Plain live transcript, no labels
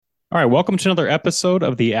All right, welcome to another episode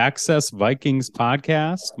of the Access Vikings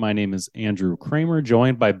podcast. My name is Andrew Krammer,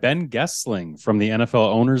 joined by Ben Goessling from the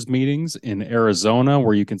NFL owners meetings in Arizona,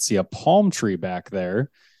 where you can see a palm tree back there,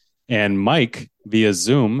 and Mike via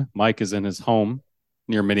Zoom. Mike is in his home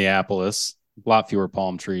near Minneapolis. A lot fewer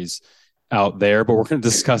palm trees out there, but we're going to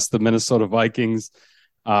discuss the Minnesota Vikings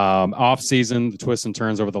off season, the twists and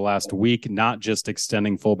turns over the last week, not just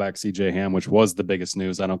extending fullback CJ Ham, which was the biggest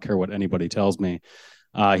news. I don't care what anybody tells me.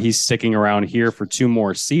 He's sticking around here for 2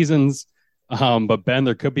 more seasons. But Ben,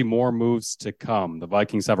 there could be more moves to come. The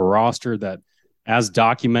Vikings have a roster that, as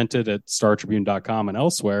documented at StarTribune.com and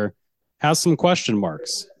elsewhere, has some question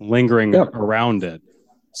marks lingering around it.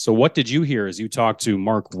 So what did you hear as you talked to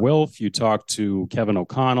Mark Wilf, you talked to Kevin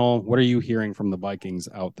O'Connell? What are you hearing from the Vikings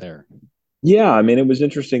out there? Yeah, I mean, it was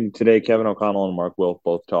interesting today. Kevin O'Connell and Mark Wilf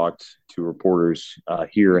both talked to reporters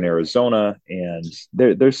here in Arizona, and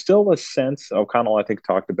there's still a sense. O'Connell, I think,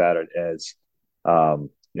 talked about it as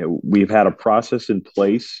we've had a process in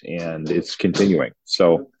place and it's continuing.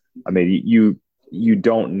 So, I mean, you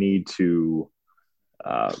don't need to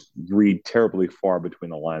read terribly far between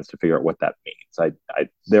the lines to figure out what that means.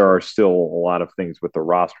 There are still a lot of things with the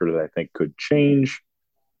roster that I think could change.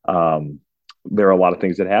 There are a lot of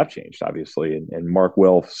things that have changed, obviously. And Mark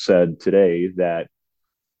Wilf said today that,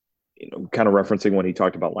 kind of referencing when he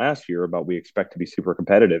talked about last year about we expect to be super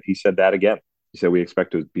competitive. He said that again. He said, we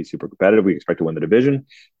expect to be super competitive. We expect to win the division.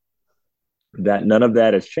 That none of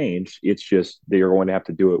that has changed. It's just they are going to have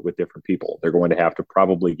to do it with different people. They're going to have to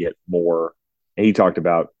probably get more. And he talked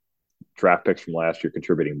about draft picks from last year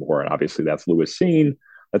contributing more. And obviously that's Lewis Seen.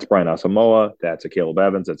 That's Brian Asamoah. That's a Caleb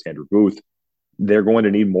Evans. That's Andrew Booth. They're going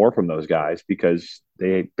to need more from those guys because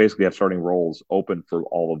they basically have starting roles open for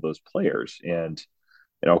all of those players. And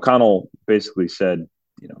O'Connell basically said,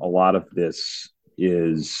 a lot of this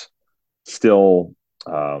is still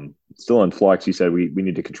in flux. He said we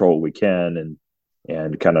need to control what we can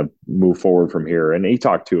and kind of move forward from here. And he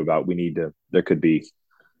talked too about there could be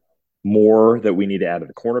more that we need to add to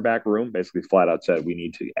the cornerback room. Basically, flat out said we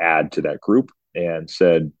need to add to that group, and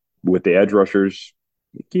said with the edge rushers,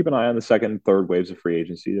 keep an eye on the second and third waves of free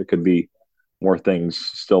agency. There could be more things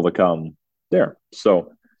still to come there.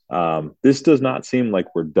 So this does not seem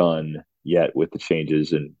like we're done yet with the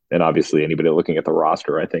changes. And obviously anybody looking at the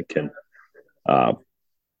roster, I think, can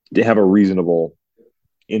have a reasonable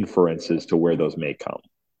inference as to where those may come.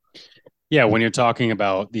 Yeah, when you're talking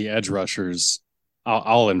about the edge rushers,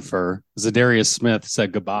 I'll infer Za'Darius Smith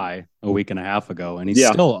said goodbye a week and a half ago, and he's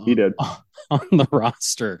still he did. on the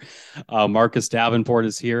roster. Marcus Davenport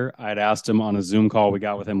is here. I'd asked him on a Zoom call we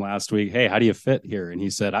got with him last week, hey, how do you fit here? And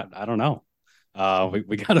he said, I don't know.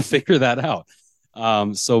 We got to figure that out.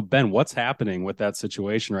 So, Ben, what's happening with that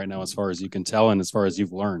situation right now as far as you can tell and as far as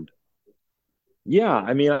you've learned? Yeah,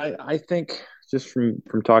 I mean, I think just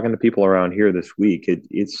from talking to people around here this week,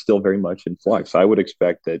 it's still very much in flux. I would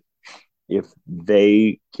expect that if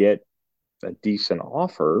they get a decent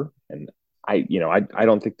offer, and I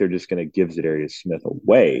don't think they're just going to give Za'Darius Smith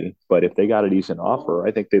away, but if they got a decent offer,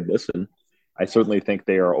 I think they'd listen. I certainly think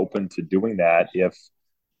they are open to doing that if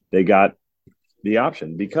they got the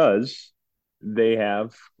option, because they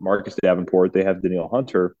have Marcus Davenport, they have Danielle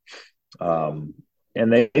Hunter, and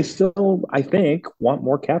they still, I think, want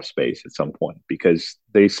more cap space at some point because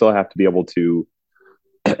they still have to be able to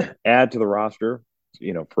add to the roster,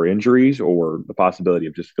 for injuries or the possibility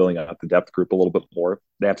of just filling out the depth group a little bit more.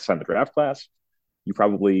 They have to sign the draft class. You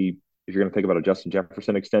probably, if you're going to think about a Justin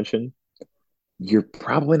Jefferson extension, you're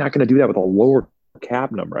probably not going to do that with a lower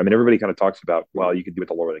cap number. I mean, everybody kind of talks about, well, you could do it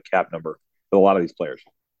to lower the cap number with a lot of these players.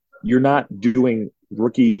 You're not doing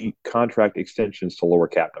rookie contract extensions to lower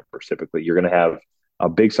cap numbers. Typically, you're going to have a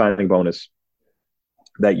big signing bonus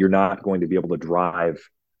that you're not going to be able to drive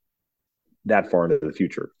that far into the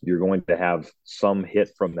future. You're going to have some hit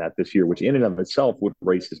from that this year, which in and of itself would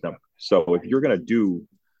raise his number. So if you're going to do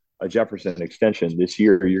a Jefferson extension this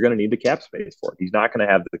year, you're going to need the cap space for it. He's not going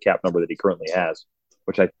to have the cap number that he currently has,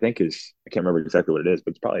 which I think is, I can't remember exactly what it is, but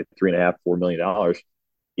it's probably $3.5–4 million.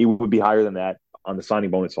 It would be higher than that on the signing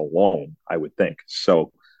bonus alone, I would think.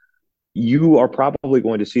 So you are probably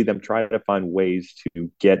going to see them try to find ways to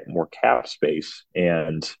get more cap space,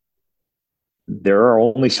 and there are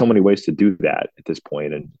only so many ways to do that at this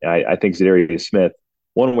point. And I think Za'Darius Smith,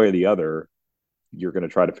 one way or the other, you're going to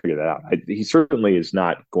try to figure that out. He certainly is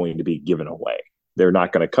not going to be given away. They're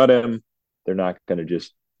not going to cut him. They're not going to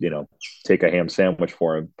just, take a ham sandwich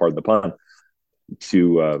for him, pardon the pun,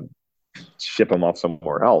 to ship him off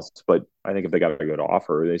somewhere else. But I think if they got a good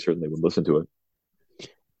offer, they certainly would listen to it.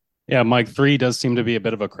 Yeah, Mike, three does seem to be a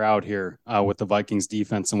bit of a crowd here with the Vikings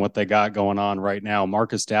defense and what they got going on right now.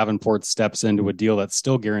 Marcus Davenport steps into a deal that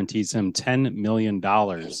still guarantees him $10 million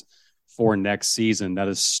for next season. That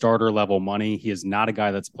is starter level money. He is not a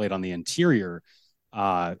guy that's played on the interior,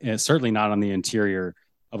 and certainly not on the interior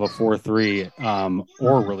of a 4-3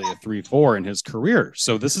 or really a 3-4 in his career.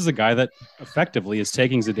 So this is a guy that effectively is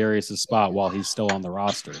taking Za'Darius' spot while he's still on the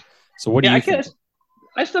roster. So what do Yeah, you think?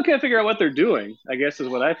 I still can't figure out what they're doing, I guess is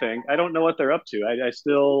what I think. I don't know what they're up to. I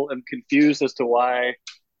still am confused as to why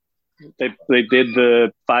they did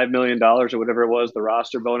the $5 million or whatever it was, the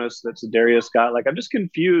roster bonus that Za'Darius got. Like, I'm just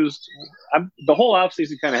confused. The whole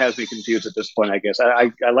offseason kind of has me confused at this point, I guess.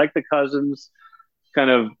 I like the Cousins kind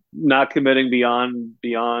of not committing beyond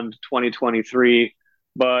 2023,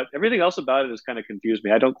 but everything else about it has kind of confused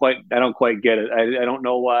me. I don't quite get it. I don't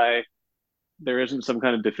know why there isn't some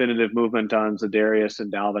kind of definitive movement on Za'Darius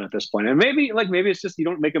and Dalvin at this point. And maybe it's just you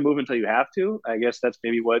don't make a move until you have to. I guess that's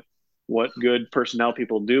maybe what good personnel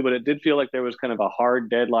people do. But it did feel like there was kind of a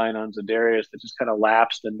hard deadline on Za'Darius that just kind of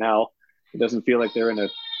lapsed, and now it doesn't feel like they're in a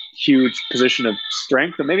huge position of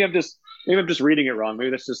strength. And maybe I'm just reading it wrong.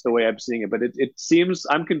 Maybe that's just the way I'm seeing it. But it seems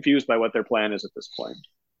I'm confused by what their plan is at this point.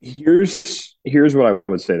 Here's what I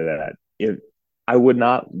would say to that. I would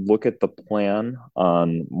not look at the plan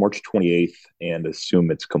on March 28th and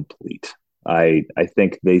assume it's complete. I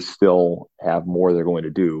think they still have more they're going to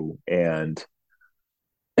do, and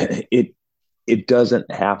it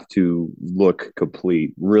doesn't have to look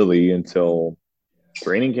complete really until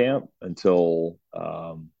training camp, until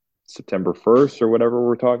September 1st or whatever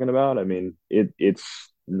we're talking about. I mean,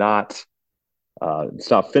 it's not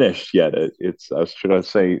finished yet. Should I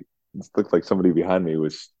say, it looked like somebody behind me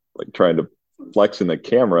was like trying to flex in the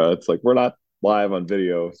camera. It's like, we're not live on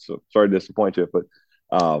video, so sorry to disappoint you, but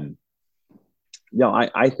I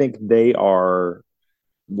think they are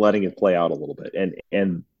letting it play out a little bit,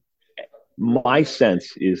 and my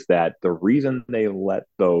sense is that the reason they let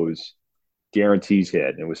those guarantees hit,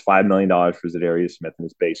 and it was $5 million for Za'Darius Smith in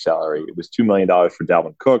his base salary, it was $2 million for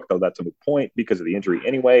Dalvin Cook, though that's a moot point because of the injury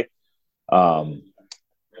anyway. I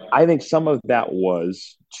think some of that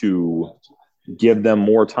was to give them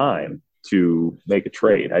more time to make a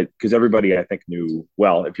trade, because everybody, I think, knew,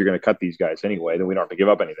 well, if you're going to cut these guys anyway, then we don't have to give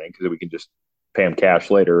up anything because we can just pay them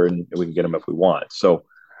cash later and we can get them if we want. So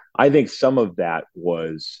I think some of that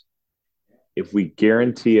was, if we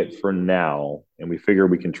guarantee it for now and we figure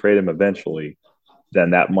we can trade him eventually,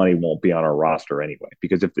 then that money won't be on our roster anyway.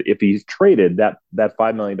 Because if he's traded, that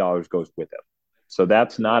 $5 million goes with him. So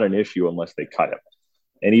that's not an issue unless they cut him.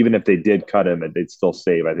 And even if they did cut him, they'd still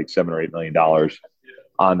save, I think, $7 or $8 million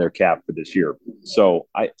on their cap for this year. So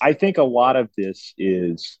I think a lot of this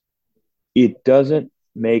is, it doesn't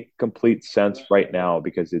make complete sense right now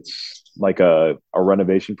because it's like a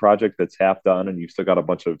renovation project that's half done and you've still got a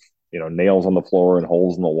bunch of nails on the floor and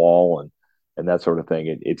holes in the wall and that sort of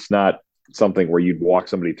thing. It's not something where you'd walk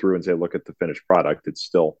somebody through and say, look at the finished product. It's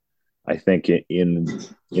still, I think, in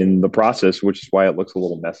the process, which is why it looks a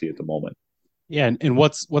little messy at the moment. Yeah, and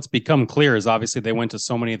what's become clear is obviously they went to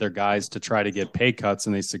so many of their guys to try to get pay cuts,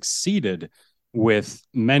 and they succeeded with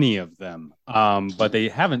many of them, but they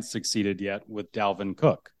haven't succeeded yet with Dalvin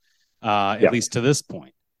Cook, at least to this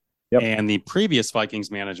point. Yep. And the previous Vikings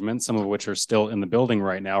management, some of which are still in the building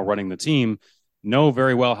right now running the team, know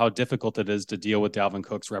very well how difficult it is to deal with Dalvin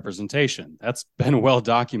Cook's representation. That's been well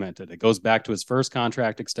documented. It goes back to his first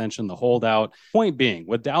contract extension, the holdout. Point being,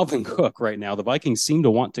 with Dalvin Cook right now, the Vikings seem to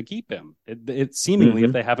want to keep him. It seemingly,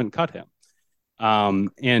 if they haven't cut him.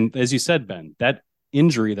 And as you said, Ben, that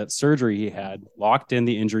surgery he had locked in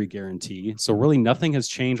the injury guarantee. So really nothing has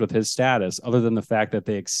changed with his status other than the fact that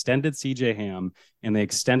they extended CJ Ham and they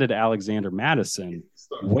extended Alexander Mattison.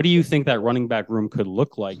 What do you think that running back room could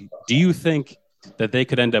look like? Do you think that they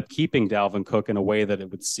could end up keeping Dalvin Cook in a way that it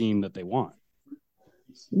would seem that they want?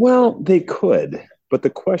 Well, they could, but the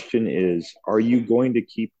question is, are you going to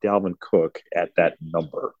keep Dalvin Cook at that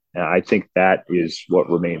number? And I think that is what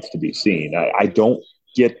remains to be seen. I don't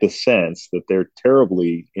get the sense that they're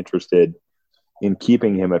terribly interested in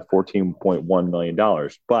keeping him at $14.1 million.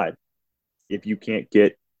 But if you can't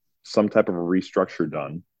get some type of a restructure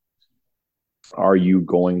done, are you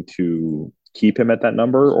going to keep him at that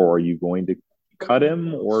number, or are you going to cut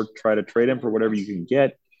him or try to trade him for whatever you can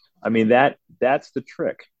get? I mean, that's the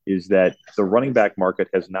trick, is that the running back market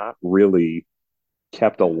has not really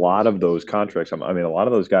kept a lot of those contracts. I mean, a lot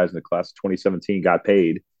of those guys in the class of 2017 got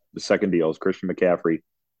paid. The second deals: Christian McCaffrey,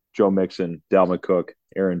 Joe Mixon, Dalvin Cook,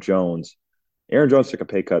 Aaron Jones. Aaron Jones took a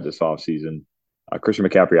pay cut this offseason. Christian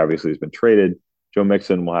McCaffrey obviously has been traded. Joe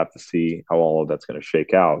Mixon, we'll have to see how all of that's going to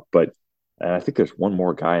shake out. But And I think there's one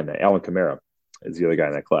more guy in that. Alvin Kamara is the other guy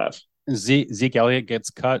in that class. Zeke Elliott gets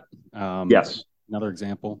cut. Yes. Another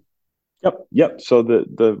example. Yep. So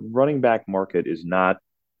the running back market is not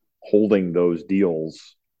holding those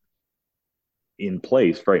deals in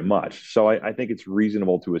place very much. So I think it's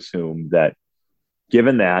reasonable to assume that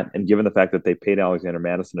given that, and given the fact that they paid Alexander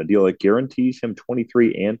Madison a deal that guarantees him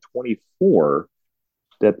 23 and 24,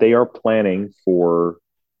 that they are planning for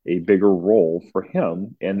a bigger role for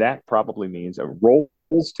him. And that probably means that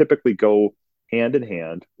roles typically go hand in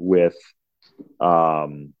hand with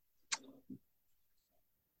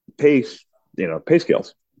pay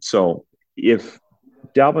scales. So if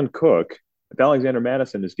Alexander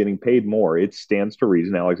Madison is getting paid more, it stands to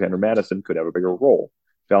reason Alexander Madison could have a bigger role.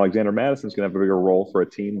 If Alexander Madison's going to have a bigger role for a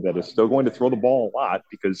team that is still going to throw the ball a lot,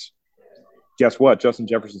 because guess what? Justin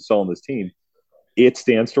Jefferson's still on this team. It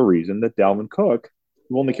stands to reason that Dalvin Cook,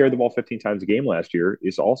 who only carried the ball 15 times a game last year,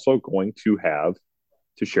 is also going to have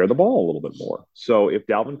to share the ball a little bit more. So if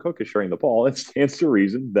Dalvin Cook is sharing the ball, it stands to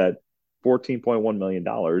reason that $14.1 million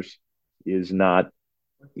is not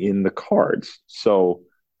in the cards. So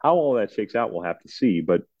how all that shakes out, we'll have to see.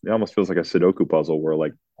 But it almost feels like a Sudoku puzzle where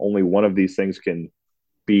like only one of these things can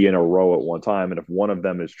be in a row at one time. And if one of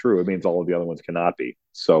them is true, it means all of the other ones cannot be.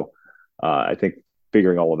 So I think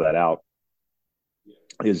figuring all of that out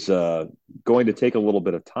is going to take a little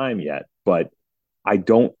bit of time yet. But I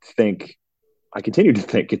continue to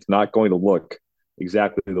think it's not going to look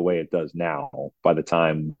exactly the way it does now by the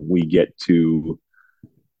time we get to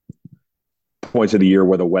points of the year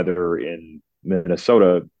where the weather in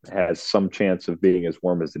Minnesota has some chance of being as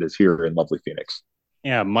warm as it is here in lovely Phoenix.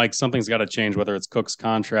 Yeah, Mike, something's got to change, whether it's Cook's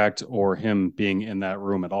contract or him being in that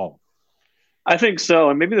room at all. I think so.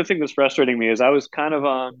 And maybe the thing that's frustrating me is I was kind of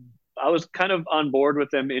on board with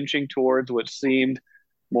them inching towards what seemed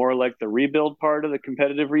more like the rebuild part of the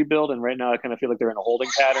competitive rebuild. And right now I kind of feel like they're in a holding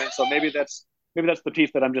pattern. So maybe that's the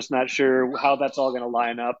piece that I'm just not sure how that's all going to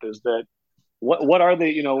line up. Is that what are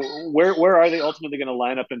they, where are they ultimately going to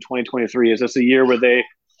line up in 2023? Is this a year where they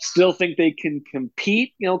still think they can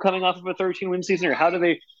compete, coming off of a 13-win season, or how do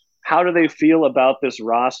they feel about this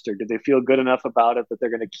roster? Do they feel good enough about it that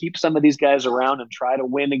they're going to keep some of these guys around and try to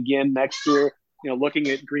win again next year? Looking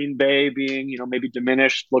at Green Bay being, maybe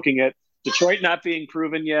diminished, looking at Detroit not being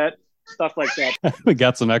proven yet, stuff like that. We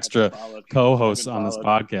got some extra co-hosts on this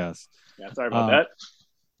podcast. Yeah, sorry about that.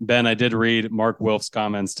 Ben, I did read Mark Wilf's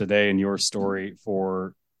comments today in your story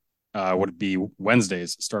for would it be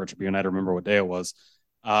Wednesday's Star Tribune? I don't remember what day it was.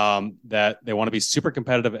 That they want to be super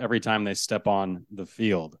competitive every time they step on the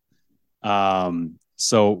field.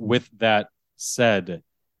 So with that said,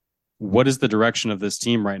 what is the direction of this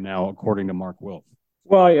team right now, according to Mark Wilf?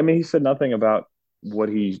 Well, I mean, he said nothing about what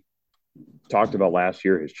he talked about last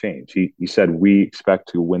year has changed. He said, we expect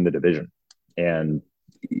to win the division. And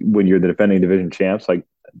when you're the defending division champs, like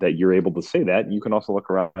that, you're able to say that. You can also look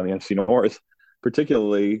around the NFC North,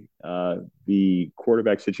 particularly the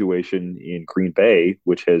quarterback situation in Green Bay,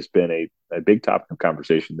 which has been a big topic of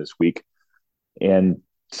conversation this week, and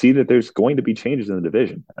see that there's going to be changes in the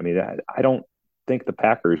division. I mean, I don't think the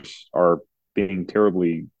Packers are being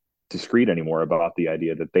terribly discreet anymore about the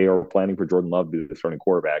idea that they are planning for Jordan Love to be the starting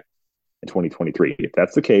quarterback in 2023. If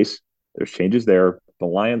that's the case, there's changes there. The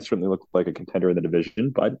Lions certainly look like a contender in the division,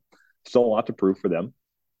 but still a lot to prove for them.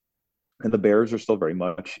 And the Bears are still very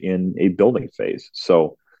much in a building phase.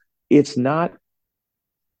 So it's not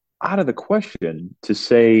out of the question to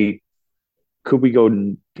say, could we go,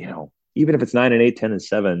 even if it's 9-8,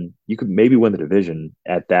 10-7, you could maybe win the division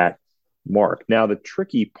at that mark. Now, the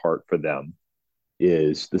tricky part for them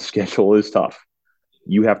is the schedule is tough.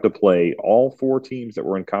 You have to play all four teams that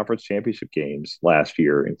were in conference championship games last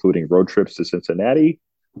year, including road trips to Cincinnati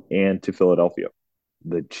and to Philadelphia.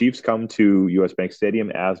 The Chiefs come to US Bank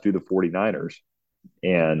Stadium, as do the 49ers.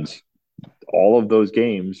 And all of those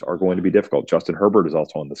games are going to be difficult. Justin Herbert is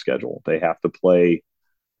also on the schedule. They have to play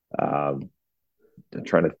the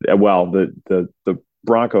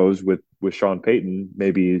Broncos with Sean Payton.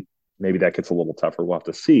 Maybe that gets a little tougher. We'll have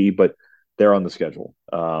to see, but they're on the schedule.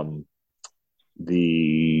 I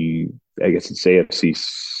guess it's AFC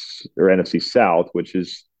or NFC South, which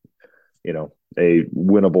is, a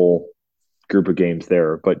winnable group of games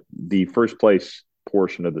there. But the first place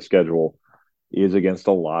portion of the schedule is against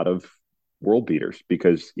a lot of world beaters,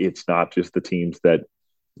 because it's not just the teams that,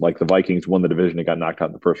 like the Vikings, won the division and got knocked out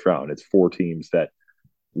in the first round. It's four teams that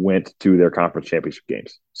went to their conference championship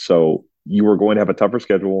games. So you are going to have a tougher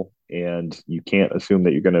schedule, and you can't assume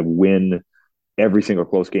that you're going to win every single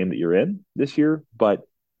close game that you're in this year. But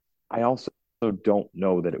I also don't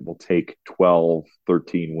know that it will take 12,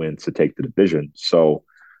 13 wins to take the division. So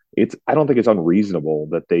I don't think it's unreasonable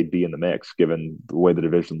that they'd be in the mix given the way the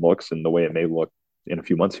division looks and the way it may look in a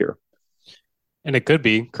few months here. And it could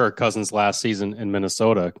be Kirk Cousins' last season in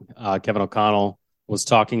Minnesota. Kevin O'Connell was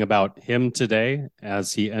talking about him today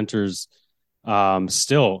as he enters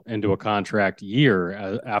still into a contract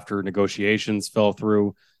year after negotiations fell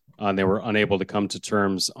through. They were unable to come to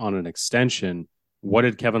terms on an extension. What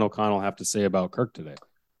did Kevin O'Connell have to say about Kirk today?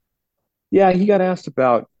 Yeah, he got asked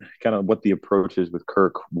about kind of what the approach is with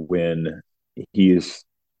Kirk when he is,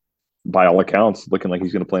 by all accounts, looking like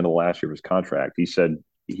he's going to play into the last year of his contract. He said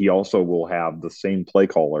he also will have the same play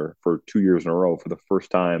caller for 2 years in a row for the first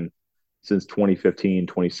time since 2015,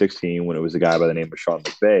 2016, when it was a guy by the name of Sean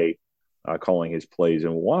McVay calling his plays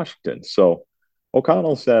in Washington. So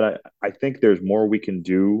O'Connell said, I think there's more we can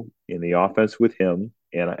do in the offense with him.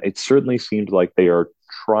 And it certainly seems like they are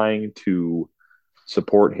trying to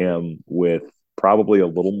support him with probably a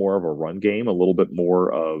little more of a run game, a little bit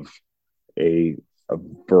more of a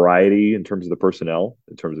variety in terms of the personnel,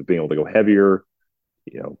 in terms of being able to go heavier,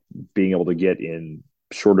 being able to get in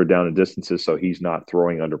shorter down and distances so he's not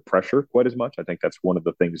throwing under pressure quite as much. I think that's one of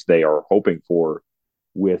the things they are hoping for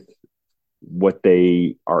with what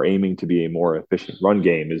they are aiming to be a more efficient run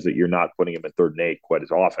game, is that you're not putting him at 3rd and 8 quite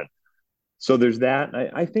as often. So there's that.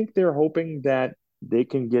 I think they're hoping that they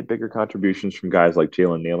can get bigger contributions from guys like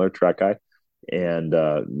Jalen Naylor, track guy, and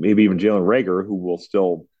maybe even Jalen Reagor, who will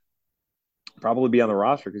still probably be on the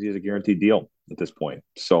roster because he has a guaranteed deal at this point.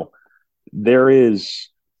 So there is,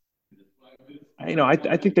 I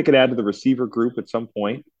think they could add to the receiver group at some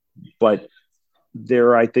point, but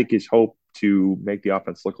there, I think, is hope to make the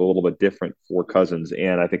offense look a little bit different for Cousins.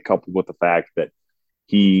 And I think coupled with the fact that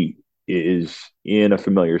he is in a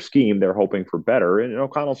familiar scheme, they're hoping for better. And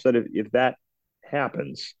O'Connell said if that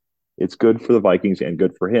happens, it's good for the Vikings and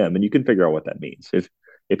good for him. And you can figure out what that means.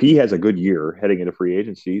 If he has a good year heading into free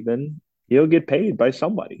agency, then he'll get paid by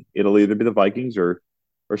somebody. It'll either be the Vikings or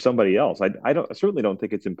somebody else. I certainly don't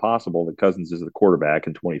think it's impossible that Cousins is the quarterback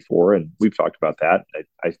in 24, and we've talked about that.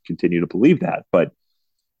 I continue to believe that, but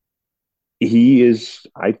he is,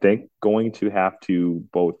 I think, going to have to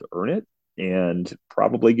both earn it and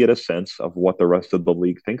probably get a sense of what the rest of the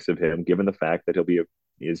league thinks of him, given the fact that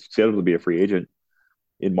is scheduled to be a free agent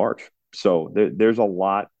in March. So there's a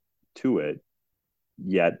lot to it.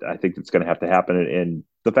 Yet I think it's going to have to happen, and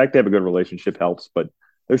the fact they have a good relationship helps. But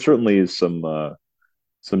there certainly is some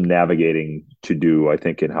navigating to do, I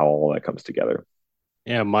think, in how all that comes together.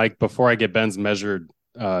 Yeah, Mike, before I get Ben's measured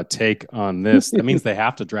take on this, that means they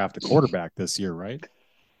have to draft a quarterback this year, right?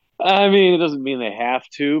 I mean, it doesn't mean they have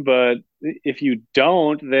to, but if you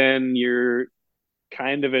don't, then you're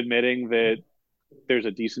kind of admitting that there's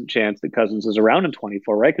a decent chance that Cousins is around in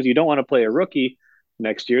 24, right? Because you don't want to play a rookie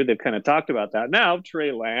next year. They've kind of talked about that. Now,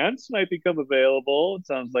 Trey Lance might become available. It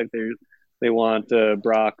sounds like they want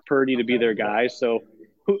Brock Purdy to be their guy. So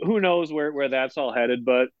who knows where that's all headed.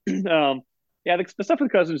 But yeah, the stuff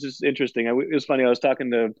with Cousins is interesting. It was funny. I was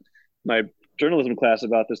talking to my journalism class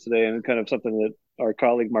about this today, and kind of something that our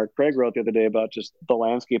colleague Mark Craig wrote the other day about just the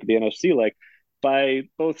landscape of the NFC. Like, by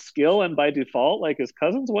both skill and by default, like, is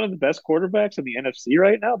Cousins one of the best quarterbacks in the NFC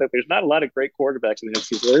right now? That there's not a lot of great quarterbacks in the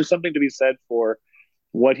NFC. So there's something to be said for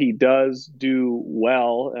what he does do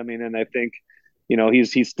well. I mean, and I think,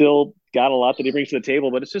 he's still got a lot that he brings to the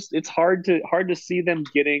table, but it's hard to see them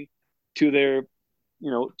getting to their,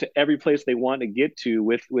 to every place they want to get to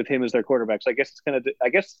with him as their quarterback. So I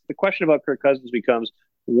guess the question about Kirk Cousins becomes,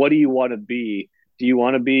 what do you want to be? Do you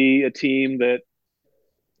want to be a team that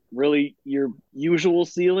really your usual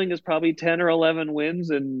ceiling is probably 10 or 11 wins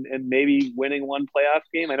and maybe winning one playoff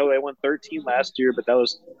game? I know they won 13 last year, but that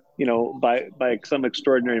was, by some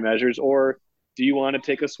extraordinary measures. Or do you want to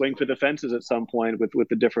take a swing for the fences at some point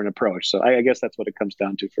with a different approach? So I guess that's what it comes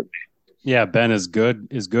down to for me. Yeah, Ben, is good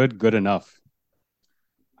enough?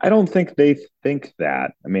 I don't think they think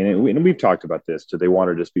that. I mean, and we've talked about this. Do they want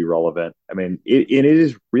to just be relevant? I mean, it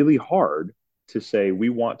is really hard to say we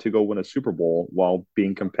want to go win a Super Bowl while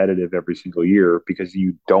being competitive every single year, because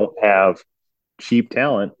you don't have cheap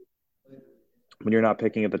talent when you're not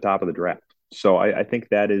picking at the top of the draft. So I think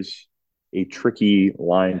that is a tricky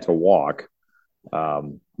line to walk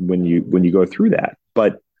when you go through that.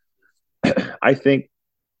 But I think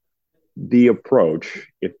the approach,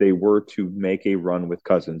 if they were to make a run with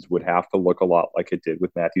Cousins, would have to look a lot like it did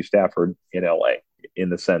with Matthew Stafford in LA, in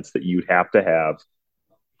the sense that you'd have to have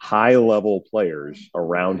high-level players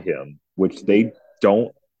around him, which they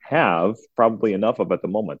don't have probably enough of at the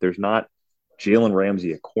moment. There's not Jalen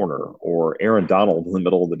Ramsey at corner or Aaron Donald in the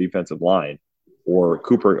middle of the defensive line or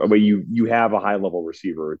Cooper. I mean, you have a high-level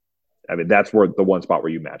receiver. I mean, that's where the one spot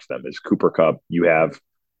where you match them is Cooper Kupp. You have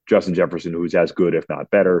Justin Jefferson, who's as good, if not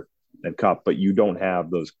better, than Kupp, but you don't have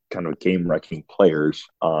those kind of game-wrecking players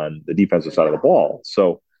on the defensive side of the ball.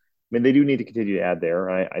 So, I mean, they do need to continue to add there.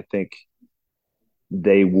 I think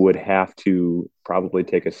they would have to probably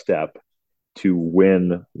take a step to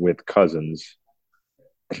win with Cousins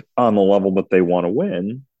on the level that they want to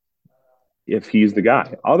win if he's the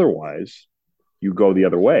guy. Otherwise, you go the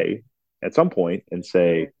other way at some point and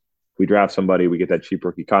say, we draft somebody, we get that cheap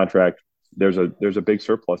rookie contract. There's a big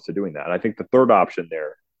surplus to doing that. And I think the third option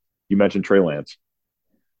there, you mentioned Trey Lance,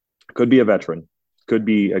 could be a veteran, could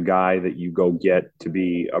be a guy that you go get to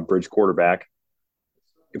be a bridge quarterback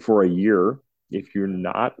for a year if you're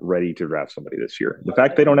not ready to draft somebody this year. The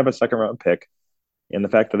fact they don't have a second round pick and the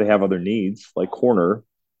fact that they have other needs like corner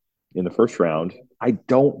in the first round, I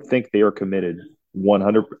don't think they are committed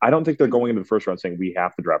 100. I don't think they're going into the first round saying we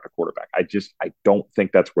have to draft a quarterback. I don't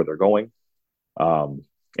think that's where they're going.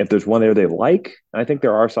 If there's one there they like, and I think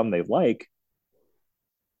there are some they like,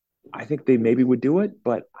 I think they maybe would do it,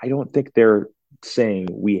 but I don't think they're saying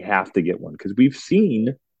we have to get one, because we've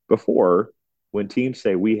seen before when teams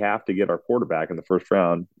say we have to get our quarterback in the first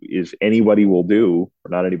round, is anybody will do, or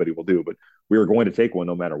not anybody will do, but we are going to take one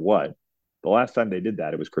no matter what. The last time they did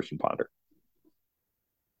that, it was Christian Ponder.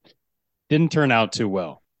 Didn't turn out too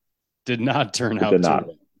well. Did not turn out too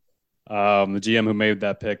well. The GM who made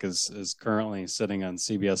that pick is currently sitting on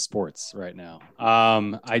CBS Sports right now.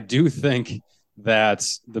 I do think that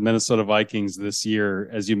the Minnesota Vikings this year,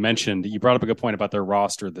 as you mentioned, you brought up a good point about their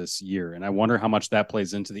roster this year, and I wonder how much that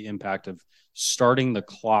plays into the impact of starting the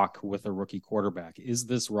clock with a rookie quarterback. Is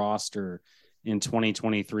this roster in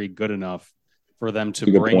 2023 good enough for them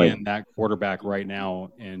to bring in that quarterback right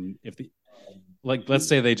now? And if let's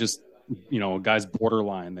say they just, a guy's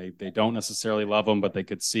borderline, they don't necessarily love him, but they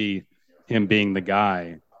could see him being the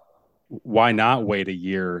guy. Why not wait a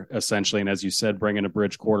year, essentially, and as you said, bring in a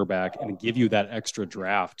bridge quarterback and give you that extra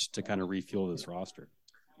draft to kind of refuel this roster?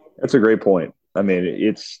 That's a great point. I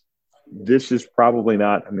mean, this is probably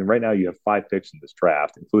not. I mean, right now you have 5 picks in this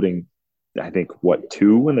draft, including, I think,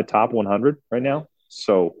 2 in the top 100 right now.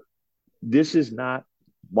 So this is not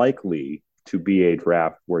likely to be a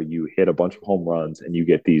draft where you hit a bunch of home runs and you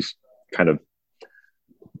get these kind of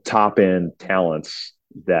top end talents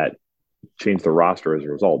that change the roster as a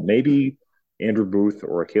result. Maybe Andrew Booth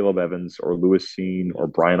or Caleb Evans or Lewis Seen or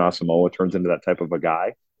Brian Asamoah turns into that type of a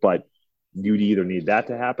guy, but you'd either need that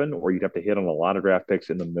to happen or you'd have to hit on a lot of draft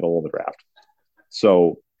picks in the middle of the draft.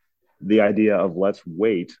 So the idea of let's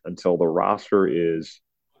wait until the roster is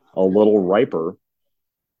a little riper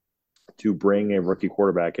to bring a rookie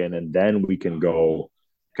quarterback in, and then we can go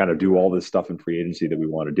kind of do all this stuff in free agency that we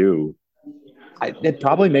want to do. It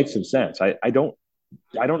probably makes some sense. I don't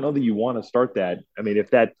know that you want to start that. I mean,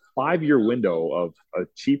 if that 5-year window of a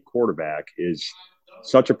cheap quarterback is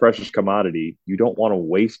such a precious commodity, you don't want to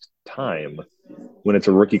waste time when it's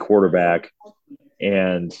a rookie quarterback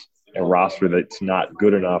and a roster that's not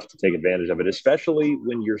good enough to take advantage of it, especially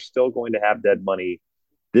when you're still going to have dead money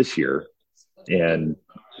this year. And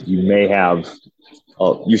you may have,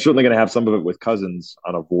 you're certainly going to have some of it with Cousins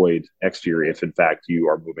on a void next year if, in fact, you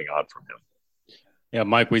are moving on from him. Yeah,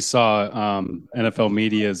 Mike, we saw NFL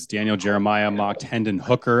Media's Daniel Jeremiah mocked Hendon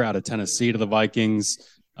Hooker out of Tennessee to the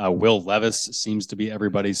Vikings. Will Levis seems to be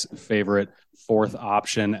everybody's favorite 4th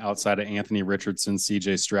option outside of Anthony Richardson,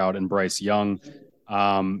 CJ Stroud, and Bryce Young.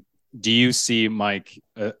 Do you see, Mike,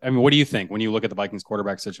 what do you think when you look at the Vikings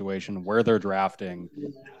quarterback situation, where they're drafting,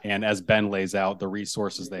 and as Ben lays out, the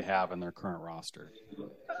resources they have in their current roster?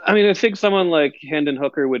 I mean, I think someone like Hendon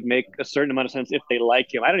Hooker would make a certain amount of sense if they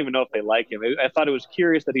like him. I don't even know if they like him. I thought it was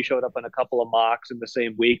curious that he showed up in a couple of mocks in the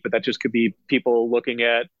same week, but that just could be people looking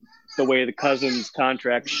at the way the Cousins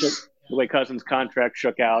contract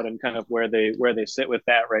shook out and kind of where they sit with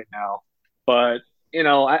that right now. But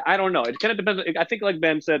I don't know. It kind of depends. I think, like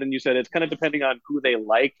Ben said, and you said, it's kind of depending on who they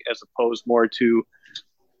like as opposed more to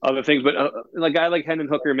other things. But a guy like Hendon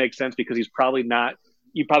Hooker makes sense because he's probably not.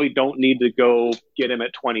 You probably don't need to go get him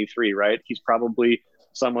at 23, right? He's probably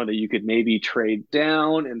someone that you could maybe trade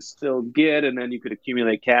down and still get, and then you could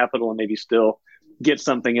accumulate capital and maybe still get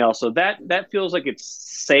something else. So that feels like it's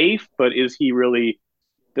safe. But is he really?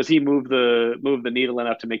 Does he move the needle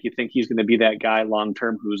enough to make you think he's going to be that guy long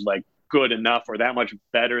term who's like good enough or that much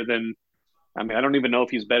better than? I mean, I don't even know if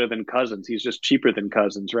he's better than Cousins. He's just cheaper than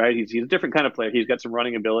Cousins, right? He's a different kind of player. He's got some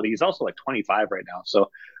running ability. He's also like 25 right now. So,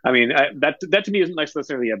 I mean, that to me isn't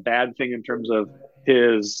necessarily a bad thing in terms of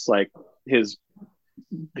his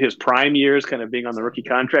prime years kind of being on the rookie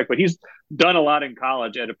contract. But he's done a lot in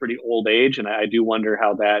college at a pretty old age, and I do wonder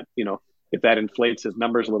how that, if that inflates his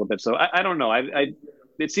numbers a little bit. So I don't know.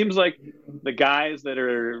 it seems like the guys that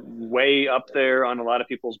are way up there on a lot of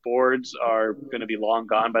people's boards are going to be long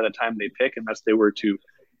gone by the time they pick, unless they were to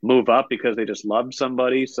move up because they just loved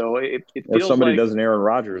somebody. So it or feels somebody like, does an Aaron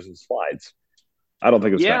Rodgers and slides. I don't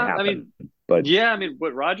think it's going to happen. I mean,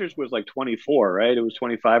 what Rodgers was like 24, right? It was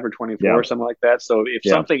 25 or 24, Yeah. something like that. So if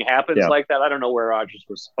something happens like that, I don't know where Rodgers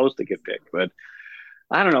was supposed to get picked, but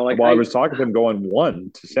I don't know. Like, I was talking to him going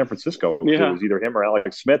 1 to San Francisco. Yeah. It was either him or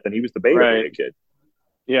Alex Smith, and he was the beta kid.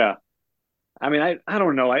 Yeah. I mean, I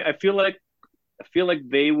don't know. I feel like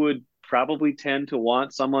they would probably tend to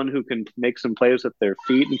want someone who can make some plays with their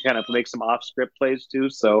feet and kind of make some off script plays too.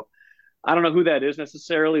 So I don't know who that is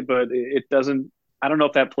necessarily, but it doesn't. I don't know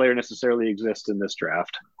if that player necessarily exists in this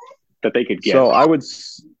draft that they could get. So I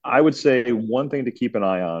would say one thing to keep an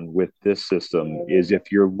eye on with this system is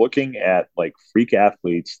if you're looking at like freak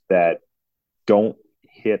athletes that don't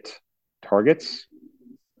hit targets,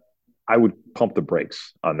 I would pump the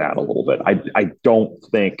brakes on that a little bit. I don't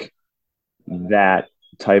think that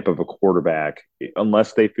type of a quarterback,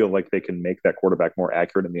 unless they feel like they can make that quarterback more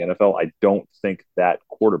accurate in the NFL, I don't think that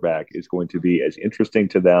quarterback is going to be as interesting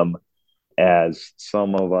to them as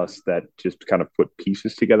some of us that just kind of put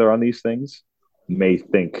pieces together on these things may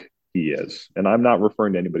think he is. And I'm not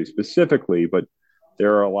referring to anybody specifically, but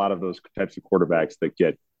there are a lot of those types of quarterbacks that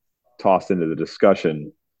get tossed into the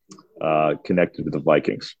discussion connected to the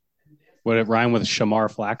Vikings. Would it rhyme with Shamar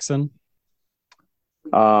Flaxen?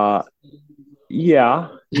 Yeah.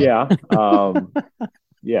 Yeah.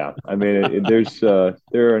 I mean,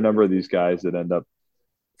 there are a number of these guys that end up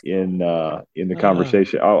in the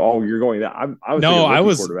conversation. You're going that. I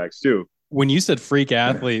was quarterbacks too. When you said freak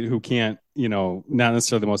athlete who can't, not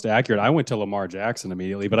necessarily the most accurate, I went to Lamar Jackson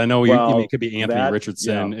immediately, but I know it could be Anthony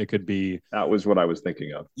Richardson. It could be. That was what I was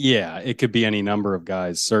thinking of. Yeah, it could be any number of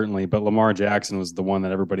guys, certainly. But Lamar Jackson was the one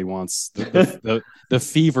that everybody wants, the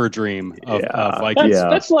fever dream of Vikings.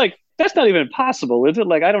 That's not even possible, is it?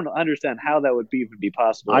 Like, I don't understand how that would even be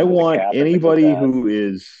possible. I want anybody who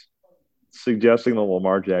is suggesting the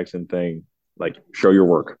Lamar Jackson thing, like, show your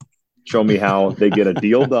work. Show me how they get a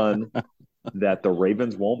deal done that the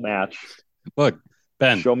Ravens won't match. Look,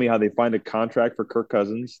 Ben. Show me how they find a contract for Kirk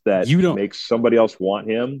Cousins that makes somebody else want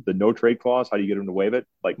him. The no trade clause, how do you get him to waive it?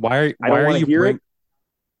 Like, I don't want to hear it.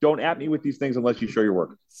 Don't at me with these things unless you show your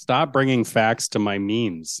work. Stop bringing facts to my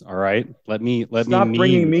memes. All right, let me stop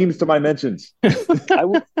bringing memes to my mentions. I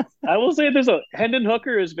will say this: Hendon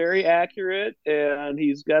Hooker is very accurate, and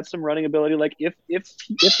he's got some running ability. Like if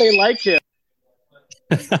they like him.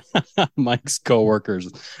 Mike's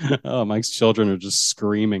coworkers, Mike's children are just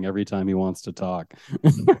screaming every time he wants to talk.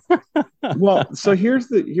 Well, so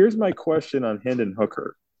here's my question on Hendon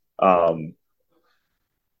Hooker.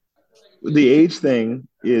 The age thing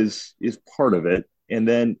is part of it, and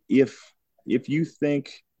then if you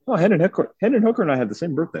think, Hendon Hooker and I have the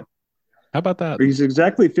same birthday. How about that? He's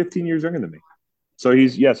exactly 15 years younger than me. So he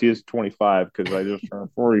is 25 because I just turned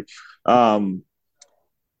 40.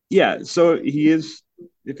 Yeah, so he is.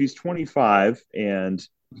 If he's 25 and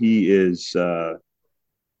he is,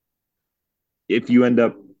 if you end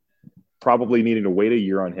up probably needing to wait a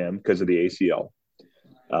year on him because of the ACL,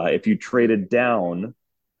 if you traded down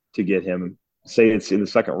to get him, say it's in the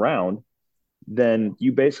second round, then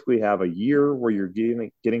you basically have a year where you're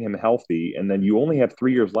getting him healthy, and then you only have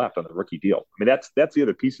 3 years left on the rookie deal. I mean, that's the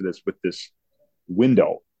other piece of this with this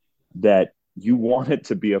window, that you want it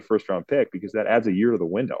to be a first round pick because that adds a year to the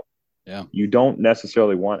window. Yeah, you don't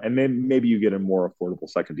necessarily want, and maybe you get a more affordable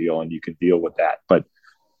second deal and you can deal with that. But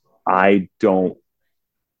I don't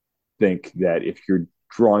think that if you're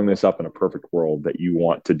drawing this up in a perfect world that you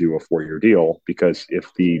want to do a 4-year deal, because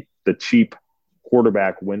if the cheap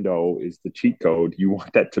quarterback window is the cheat code, you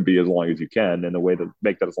want that to be as long as you can. And the way to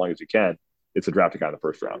make that as long as you can, it's a draft a guy in the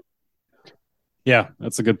first round. Yeah,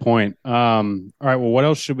 that's a good point. All right, well, what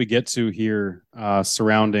else should we get to here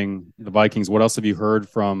surrounding the Vikings? What else have you heard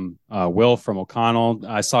from Wilf, from O'Connell?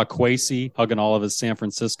 I saw Kwesi hugging all of his San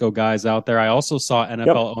Francisco guys out there. I also saw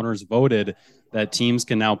NFL owners voted that teams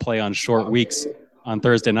can now play on short weeks on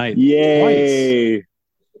Thursday night. Yay!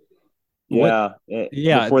 Twice.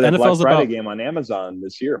 Yeah. Before that NFL's Black Friday game on Amazon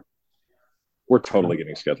this year. We're totally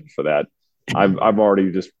getting scheduled for that. I'm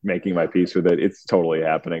already just making my peace with it. It's totally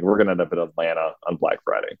happening. We're going to end up in Atlanta on Black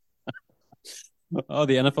Friday. Oh,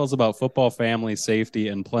 the NFL's about football, family, safety,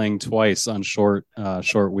 and playing twice on short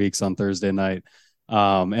weeks on Thursday night.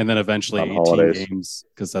 And then eventually 18 holidays. Games,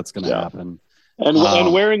 because that's going to happen.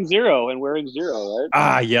 And wearing zero, right?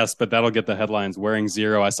 Ah, yes, but that'll get the headlines. Wearing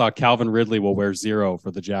zero. I saw Calvin Ridley will wear zero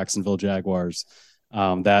for the Jacksonville Jaguars.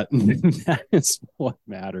 That that is what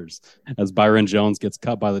matters. As Byron Jones gets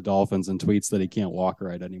cut by the Dolphins and tweets that he can't walk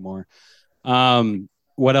right anymore.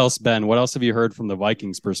 What else, Ben? What else have you heard from the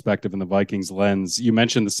Vikings perspective and the Vikings lens? You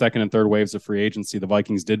mentioned the second and third waves of free agency. The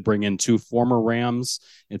Vikings did bring in 2 former Rams.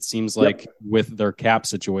 It seems like with their cap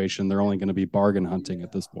situation, they're only going to be bargain hunting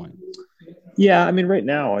at this point. Yeah, I mean, right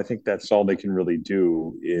now, I think that's all they can really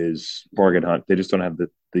do is bargain hunt. They just don't have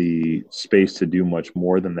the space to do much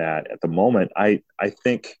more than that at the moment. I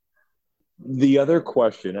think the other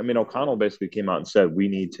question, I mean, O'Connell basically came out and said we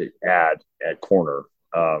need to add at corner.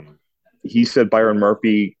 He said Byron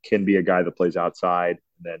Murphy can be a guy that plays outside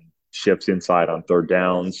and then shifts inside on third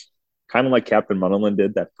downs, kind of like Captain Munnerlyn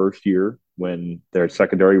did that first year when their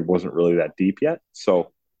secondary wasn't really that deep yet.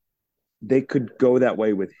 So they could go that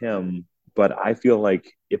way with him. But I feel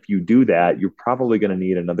like if you do that, you're probably going to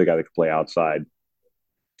need another guy that can play outside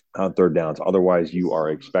on third downs. Otherwise, you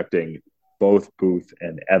are expecting both Booth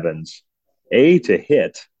and Evans, A, to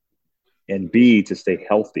hit, and B, to stay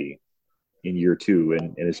healthy in year 2.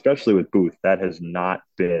 And especially with Booth, that has not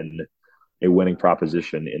been a winning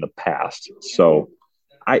proposition in the past. So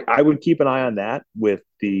I would keep an eye on that with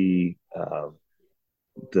the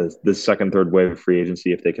second, third wave of free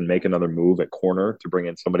agency. If they can make another move at corner to bring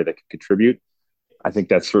in somebody that can contribute, I think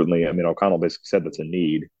that's certainly, I mean, O'Connell basically said that's a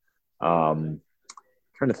need. Trying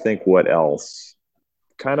to think what else.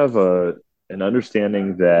 Kind of an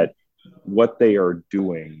understanding that what they are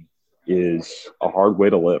doing is a hard way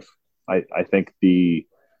to live. I think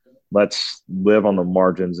let's live on the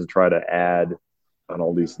margins and try to add on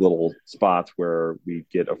all these little spots where we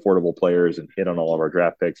get affordable players and hit on all of our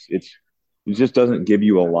draft picks. It just doesn't give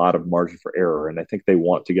you a lot of margin for error. And I think they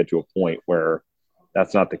want to get to a point where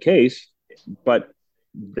that's not the case, but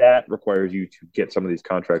that requires you to get some of these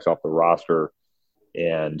contracts off the roster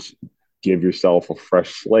and give yourself a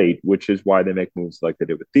fresh slate, which is why they make moves like they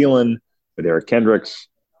did with Thielen, with Eric Kendricks,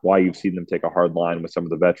 why you've seen them take a hard line with some of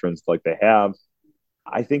the veterans like they have.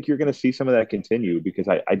 I think you're going to see some of that continue because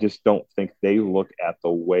I just don't think they look at the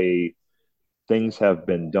way things have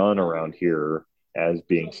been done around here as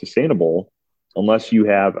being sustainable unless you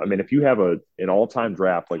have, I mean, if you have an all-time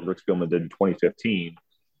draft like Rick Spielman did in 2015,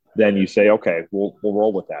 then you say, okay, we'll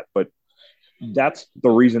roll with that. But that's the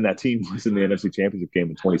reason that team was in the NFC Championship game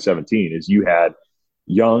in 2017 is you had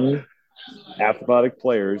young, athletic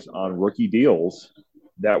players on rookie deals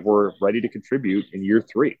that were ready to contribute in year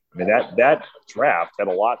 3. I mean, that draft had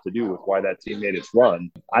a lot to do with why that team made its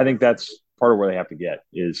run. I think that's part of where they have to get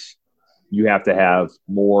is you have to have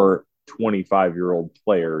more 25-year-old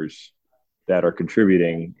players that are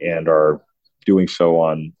contributing and are doing so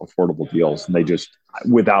on affordable deals. And they just,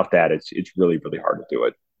 without that, it's really, really hard to do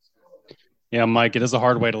it. Yeah, Mike, it is a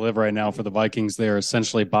hard way to live right now for the Vikings. They're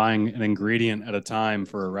essentially buying an ingredient at a time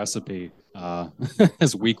for a recipe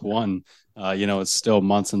as week 1. It's still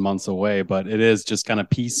months and months away, but it is just kind of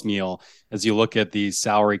piecemeal. As you look at the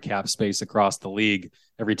salary cap space across the league,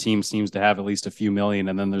 every team seems to have at least a few million,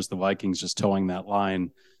 and then there's the Vikings just towing that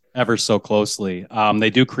line ever so closely. They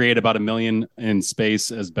do create about $1 million in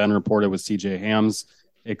space, as Ben reported with CJ Ham's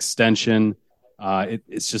extension.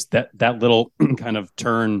 It's just that little kind of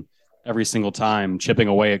turn every single time, chipping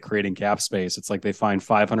away at creating cap space. It's like they find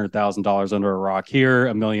 $500,000 under a rock here,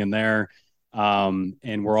 $1 million there. And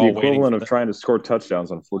we're all waiting. The equivalent of trying to score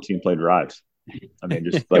touchdowns on 14 play drives. I mean,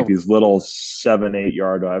 just like these little 7-8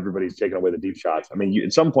 yard, everybody's taking away the deep shots. I mean,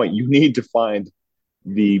 at some point you need to find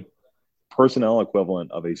the personnel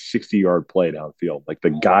equivalent of a 60-yard play downfield, like the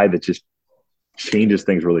guy that just changes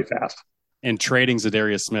things really fast. And trading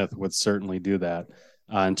Za'Darius Smith would certainly do that.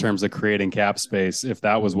 In terms of creating cap space, if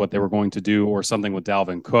that was what they were going to do, or something with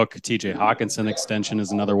Dalvin Cook. TJ Hawkinson extension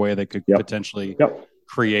is another way they could potentially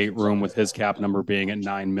create room with his cap number being at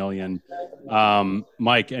 $9 million.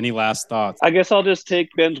 Mike, any last thoughts? I guess I'll just take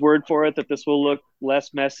Ben's word for it that this will look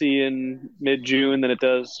less messy in mid-June than it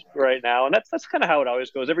does right now. And that's kind of how it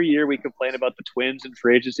always goes. Every year we complain about the Twins and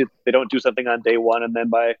free agency. They don't do something on day 1, and then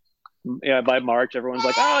by March, everyone's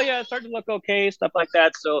like, oh yeah, it's starting to look okay, stuff like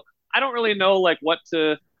that. So I don't really know like what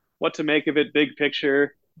to make of it big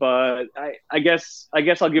picture, but I guess I'll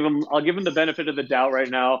give him the benefit of the doubt right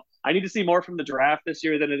now. I need to see more from the draft this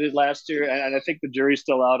year than I did last year, and I think the jury's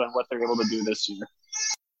still out on what they're able to do this year.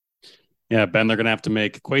 Yeah, Ben,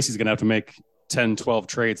 Kwesi's gonna have to make 10, 12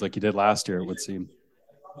 trades like he did last year, it would seem.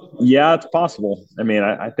 Yeah, it's possible. I mean,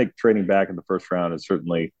 I think trading back in the first round is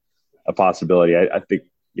certainly a possibility. I think,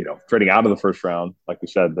 trading out of the first round, like we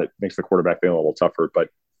said, that makes the quarterback thing a little tougher, but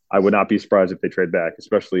I would not be surprised if they trade back,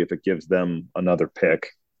 especially if it gives them another pick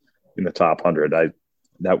in the top 100.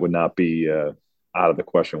 That would not be out of the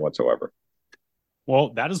question whatsoever.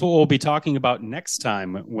 Well, that is what we'll be talking about next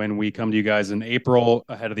time when we come to you guys in April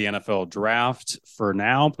ahead of the NFL draft. For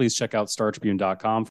now, please check out StarTribune.com